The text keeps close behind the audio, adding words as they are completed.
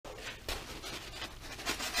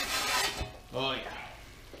Oh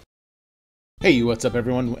yeah. Hey, what's up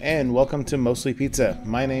everyone, and welcome to Mostly Pizza.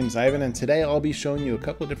 My name's Ivan, and today I'll be showing you a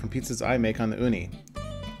couple of different pizzas I make on the Ooni.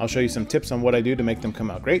 I'll show you some tips on what I do to make them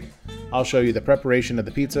come out great. I'll show you the preparation of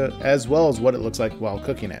the pizza, as well as what it looks like while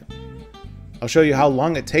cooking it. I'll show you how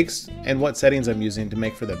long it takes and what settings I'm using to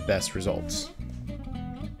make for the best results.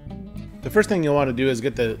 The first thing you'll want to do is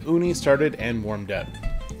get the Ooni started and warmed up.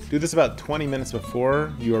 Do this about 20 minutes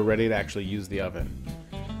before you are ready to actually use the oven.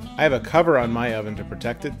 I have a cover on my oven to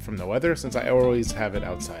protect it from the weather since I always have it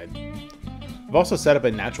outside. I've also set up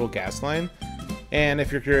a natural gas line, and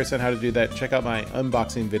if you're curious on how to do that, check out my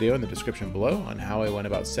unboxing video in the description below on how I went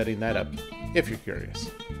about setting that up, if you're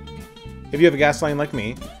curious. If you have a gas line like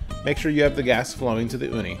me, make sure you have the gas flowing to the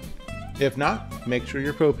Ooni. If not, make sure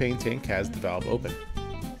your propane tank has the valve open.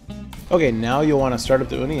 Okay, now you'll want to start up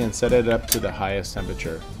the Ooni and set it up to the highest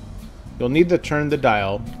temperature. You'll need to turn the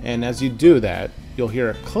dial, and as you do that, you'll hear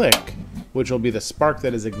a click, which will be the spark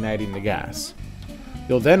that is igniting the gas.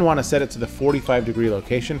 You'll then want to set it to the 45-degree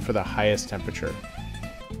location for the highest temperature.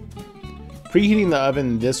 Preheating the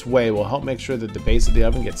oven this way will help make sure that the base of the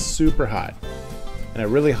oven gets super hot. And a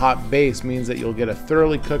really hot base means that you'll get a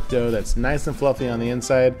thoroughly cooked dough that's nice and fluffy on the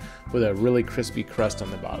inside with a really crispy crust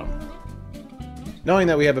on the bottom. Knowing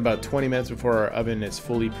that we have about 20 minutes before our oven is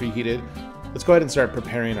fully preheated, let's go ahead and start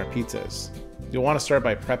preparing our pizzas. You'll want to start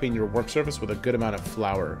by prepping your work surface with a good amount of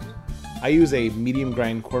flour. I use a medium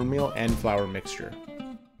grind cornmeal and flour mixture.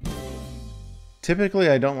 Typically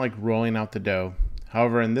I don't like rolling out the dough.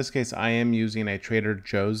 However, in this case I am using a Trader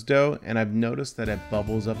Joe's dough, and I've noticed that it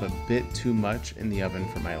bubbles up a bit too much in the oven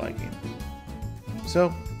for my liking.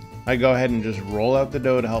 So I go ahead and just roll out the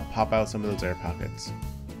dough to help pop out some of those air pockets.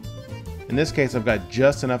 In this case I've got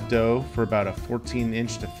just enough dough for about a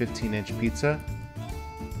 14-inch to 15-inch pizza.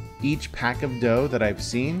 Each pack of dough that I've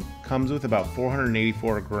seen comes with about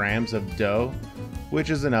 484 grams of dough,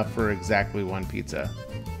 which is enough for exactly one pizza.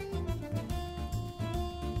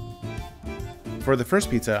 For the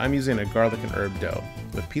first pizza, I'm using a garlic and herb dough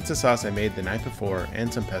with pizza sauce I made the night before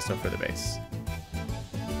and some pesto for the base.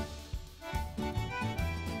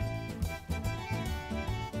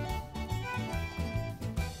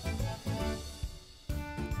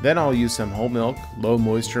 Then I'll use some whole milk, low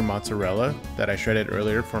moisture mozzarella that I shredded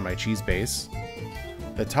earlier for my cheese base.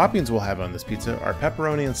 The toppings we'll have on this pizza are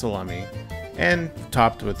pepperoni and salami, and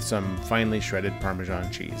topped with some finely shredded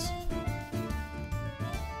Parmesan cheese.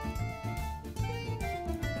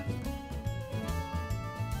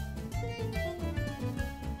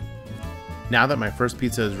 Now that my first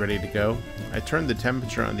pizza is ready to go, I turn the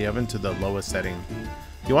temperature on the oven to the lowest setting.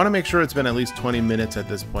 You want to make sure it's been at least 20 minutes at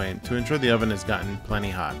this point to ensure the oven has gotten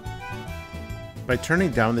plenty hot. By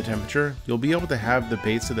turning down the temperature, you'll be able to have the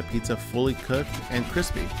base of the pizza fully cooked and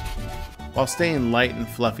crispy, while staying light and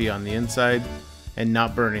fluffy on the inside and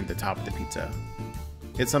not burning the top of the pizza.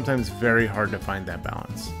 It's sometimes very hard to find that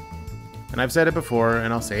balance. And I've said it before,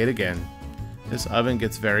 and I'll say it again, this oven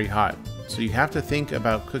gets very hot, so you have to think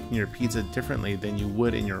about cooking your pizza differently than you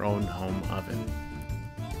would in your own home oven.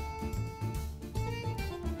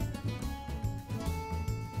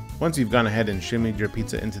 Once you've gone ahead and shimmied your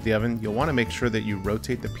pizza into the oven, you'll want to make sure that you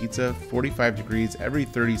rotate the pizza 45 degrees every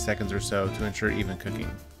 30 seconds or so to ensure even cooking.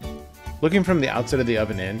 Looking from the outside of the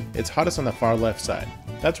oven in, it's hottest on the far left side.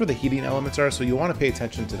 That's where the heating elements are, so you'll want to pay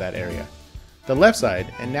attention to that area. The left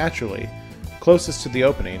side, and naturally closest to the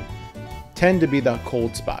opening, tend to be the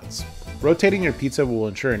cold spots. Rotating your pizza will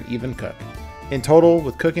ensure an even cook. In total,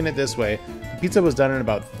 with cooking it this way, the pizza was done in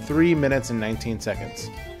about 3 minutes and 19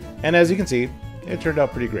 seconds. And as you can see, it turned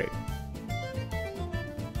out pretty great.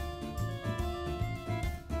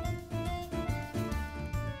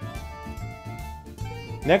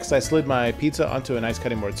 Next, I slid my pizza onto a nice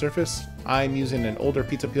cutting board surface. I'm using an older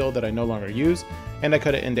pizza peel that I no longer use, and I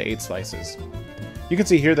cut it into 8 slices. You can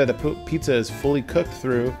see here that the pizza is fully cooked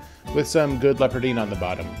through with some good leopardine on the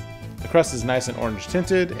bottom. The crust is nice and orange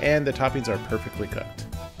tinted, and the toppings are perfectly cooked.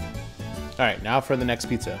 Alright, now for the next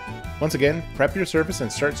pizza. Once again, prep your surface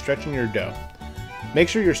and start stretching your dough. Make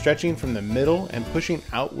sure you're stretching from the middle and pushing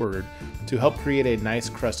outward to help create a nice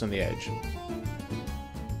crust on the edge.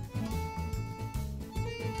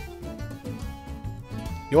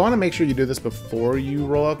 You want to make sure you do this before you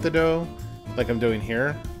roll out the dough, like I'm doing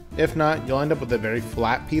here. If not, you'll end up with a very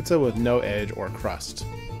flat pizza with no edge or crust.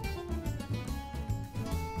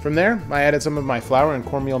 From there, I added some of my flour and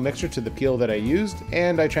cornmeal mixture to the peel that I used,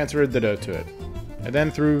 and I transferred the dough to it. I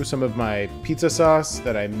then threw some of my pizza sauce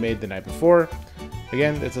that I made the night before.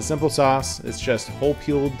 Again, it's a simple sauce. It's just whole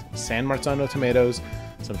peeled San Marzano tomatoes,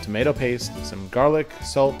 some tomato paste, some garlic,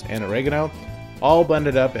 salt, and oregano, all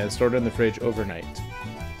blended up and stored in the fridge overnight.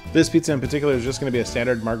 This pizza in particular is just going to be a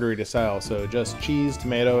standard margherita style, so just cheese,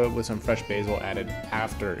 tomato with some fresh basil added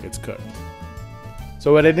after it's cooked.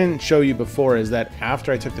 So what I didn't show you before is that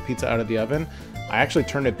after I took the pizza out of the oven, I actually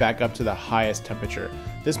turned it back up to the highest temperature.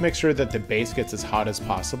 This makes sure that the base gets as hot as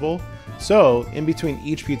possible. So in between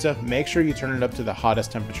each pizza, make sure you turn it up to the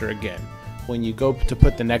hottest temperature again. When you go to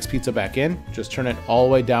put the next pizza back in, just turn it all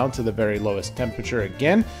the way down to the very lowest temperature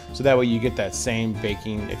again, so that way you get that same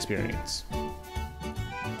baking experience.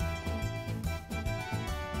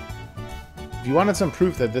 If you wanted some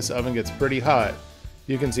proof that this oven gets pretty hot,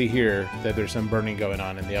 you can see here that there's some burning going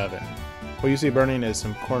on in the oven. What you see burning is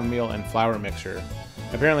some cornmeal and flour mixture.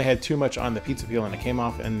 I apparently had too much on the pizza peel and it came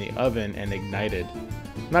off in the oven and ignited.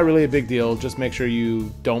 Not really a big deal, just make sure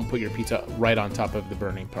you don't put your pizza right on top of the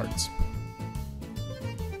burning parts.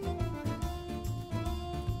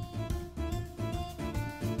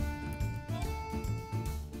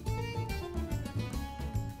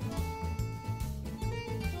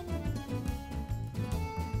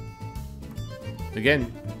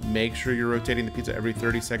 Again, make sure you're rotating the pizza every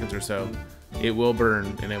 30 seconds or so. It will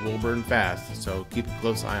burn, and it will burn fast, so keep a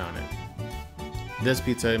close eye on it. This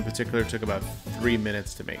pizza in particular took about 3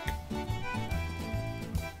 minutes to make.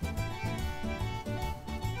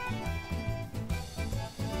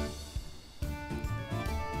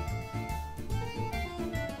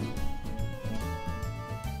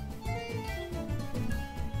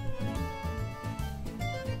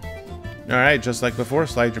 Alright, just like before,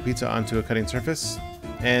 slide your pizza onto a cutting surface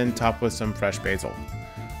and top with some fresh basil.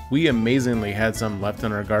 We amazingly had some left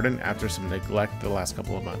in our garden after some neglect the last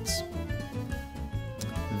couple of months.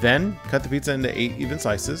 Then, cut the pizza into 8 even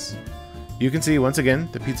slices. You can see, once again,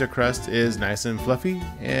 the pizza crust is nice and fluffy,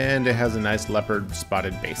 and it has a nice leopard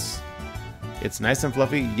spotted base. It's nice and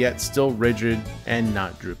fluffy, yet still rigid and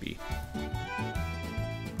not droopy.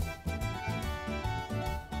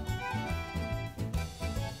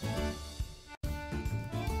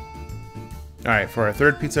 Alright, for our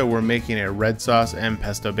third pizza, we're making a red sauce and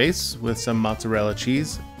pesto base with some mozzarella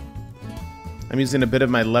cheese. I'm using a bit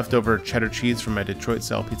of my leftover cheddar cheese from my Detroit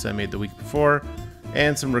style pizza I made the week before,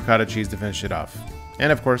 and some ricotta cheese to finish it off.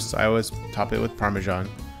 And of course, I always top it with Parmesan,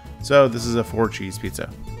 so this is a 4 cheese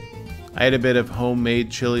pizza. I had a bit of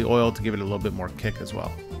homemade chili oil to give it a little bit more kick as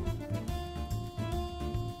well.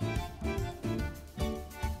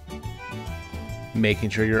 Making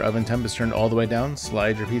sure your oven temp is turned all the way down,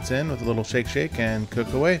 slide your pizza in with a little shake and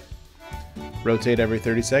cook away. Rotate every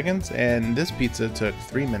 30 seconds, and this pizza took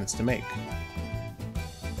 3 minutes to make.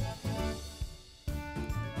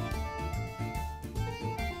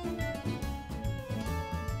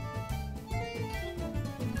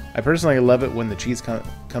 I personally love it when the cheese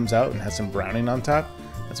comes out and has some browning on top.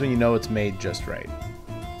 That's when you know it's made just right.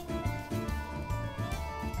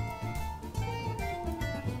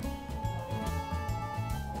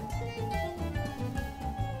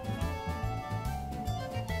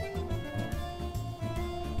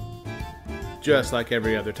 Just like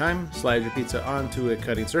every other time, slide your pizza onto a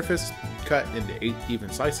cutting surface, cut into 8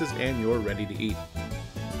 even slices, and you're ready to eat.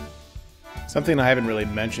 Something I haven't really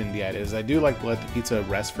mentioned yet is I do like to let the pizza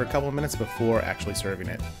rest for a couple of minutes before actually serving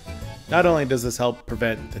it. Not only does this help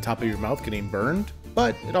prevent the top of your mouth getting burned,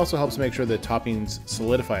 but it also helps make sure the toppings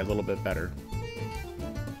solidify a little bit better.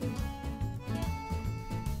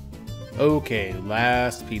 Okay,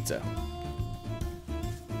 last pizza.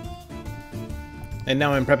 And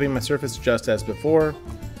now I'm prepping my surface just as before.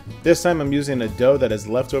 This time I'm using a dough that is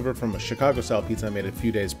left over from a Chicago-style pizza I made a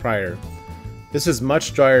few days prior. This is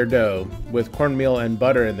much drier dough, with cornmeal and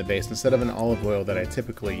butter in the base instead of an olive oil that I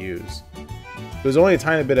typically use. It was only a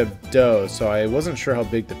tiny bit of dough, so I wasn't sure how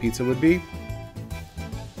big the pizza would be.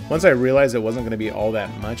 Once I realized it wasn't going to be all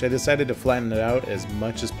that much, I decided to flatten it out as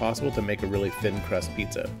much as possible to make a really thin crust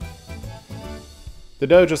pizza. The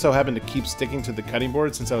dough just so happened to keep sticking to the cutting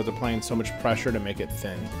board since I was applying so much pressure to make it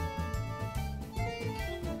thin.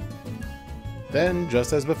 Then,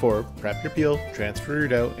 just as before, prep your peel, transfer your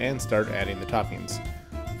dough, and start adding the toppings.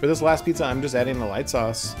 For this last pizza, I'm just adding a light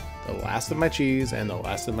sauce, the last of my cheese, and the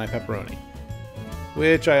last of my pepperoni,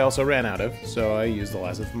 which I also ran out of, so I used the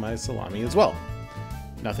last of my salami as well.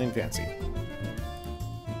 Nothing fancy.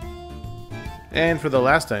 And for the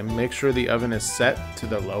last time, make sure the oven is set to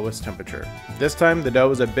the lowest temperature. This time, the dough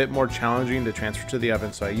was a bit more challenging to transfer to the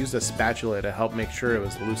oven, so I used a spatula to help make sure it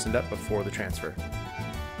was loosened up before the transfer.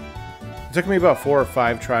 It took me about 4 or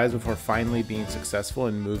 5 tries before finally being successful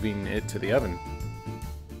in moving it to the oven.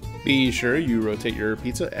 Be sure you rotate your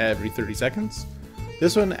pizza every 30 seconds.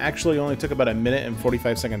 This one actually only took about 1 minute and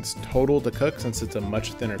 45 seconds total to cook since it's a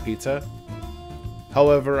much thinner pizza.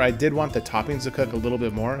 However, I did want the toppings to cook a little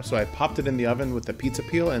bit more, so I popped it in the oven with the pizza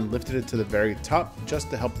peel and lifted it to the very top just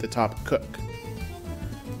to help the top cook.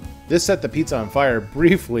 This set the pizza on fire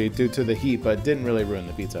briefly due to the heat, but didn't really ruin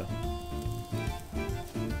the pizza.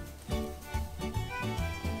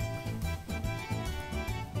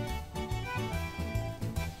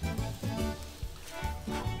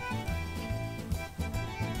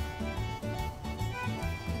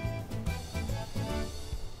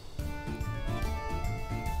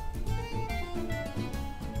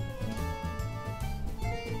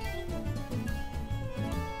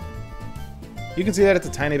 You can see that it's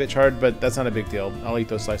a tiny bit charred, but that's not a big deal. I'll eat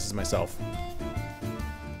those slices myself.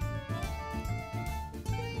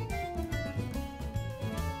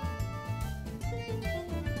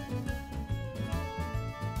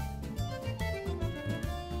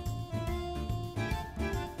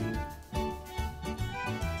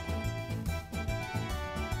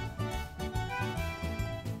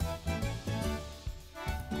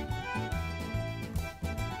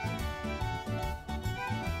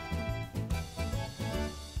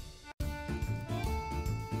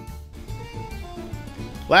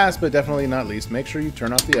 Last but definitely not least, make sure you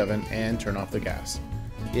turn off the oven and turn off the gas.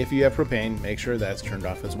 If you have propane, make sure that's turned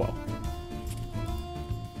off as well.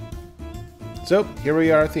 So here we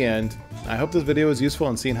are at the end. I hope this video was useful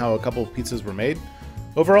in seeing how a couple of pizzas were made.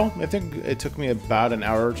 Overall, I think it took me about an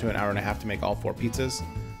hour to an hour and a half to make all 4 pizzas.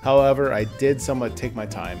 However, I did somewhat take my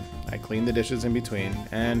time. I cleaned the dishes in between,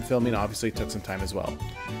 and filming obviously took some time as well.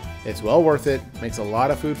 It's well worth it, makes a lot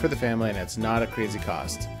of food for the family, and it's not a crazy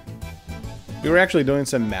cost. We were actually doing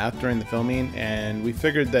some math during the filming, and we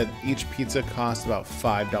figured that each pizza cost about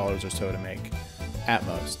 $5 or so to make, at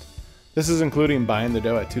most. This is including buying the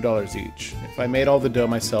dough at $2 each. If I made all the dough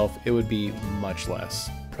myself, it would be much less,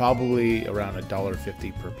 probably around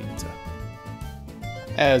 $1.50 per pizza.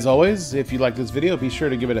 As always, if you like this video, be sure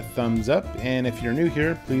to give it a thumbs up, and if you're new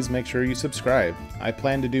here, please make sure you subscribe. I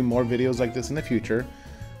plan to do more videos like this in the future.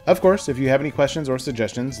 Of course, if you have any questions or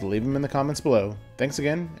suggestions, leave them in the comments below. Thanks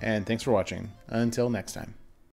again, and thanks for watching. Until next time.